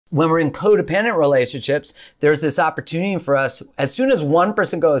when we're in codependent relationships, there's this opportunity for us, as soon as one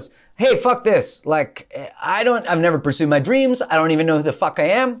person goes, hey, fuck this. Like, I've never pursued my dreams. I don't even know who the fuck I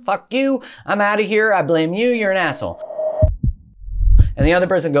am. Fuck you. I'm out of here. I blame you. You're an asshole. And the other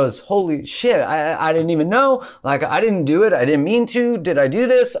person goes, holy shit, I didn't even know. Like, I didn't do it. I didn't mean to. Did I do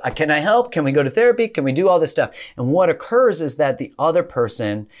this? Can I help? Can we go to therapy? Can we do all this stuff? And what occurs is that the other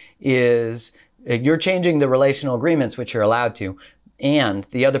person you're changing the relational agreements, which you're allowed to. And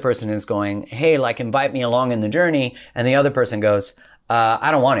the other person is going, hey, like, invite me along in the journey. And the other person goes, I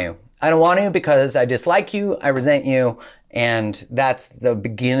don't want to. I don't want to because I dislike you, I resent you, and that's the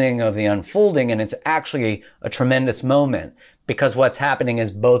beginning of the unfolding, and it's actually a tremendous moment because what's happening is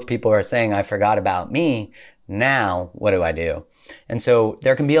both people are saying, I forgot about me, now what do I do? And so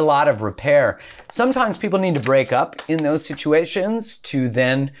there can be a lot of repair. Sometimes people need to break up in those situations to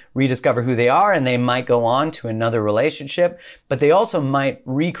then rediscover who they are, and they might go on to another relationship, but they also might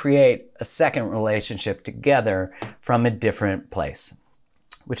recreate a second relationship together from a different place,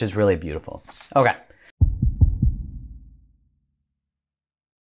 which is really beautiful. Okay.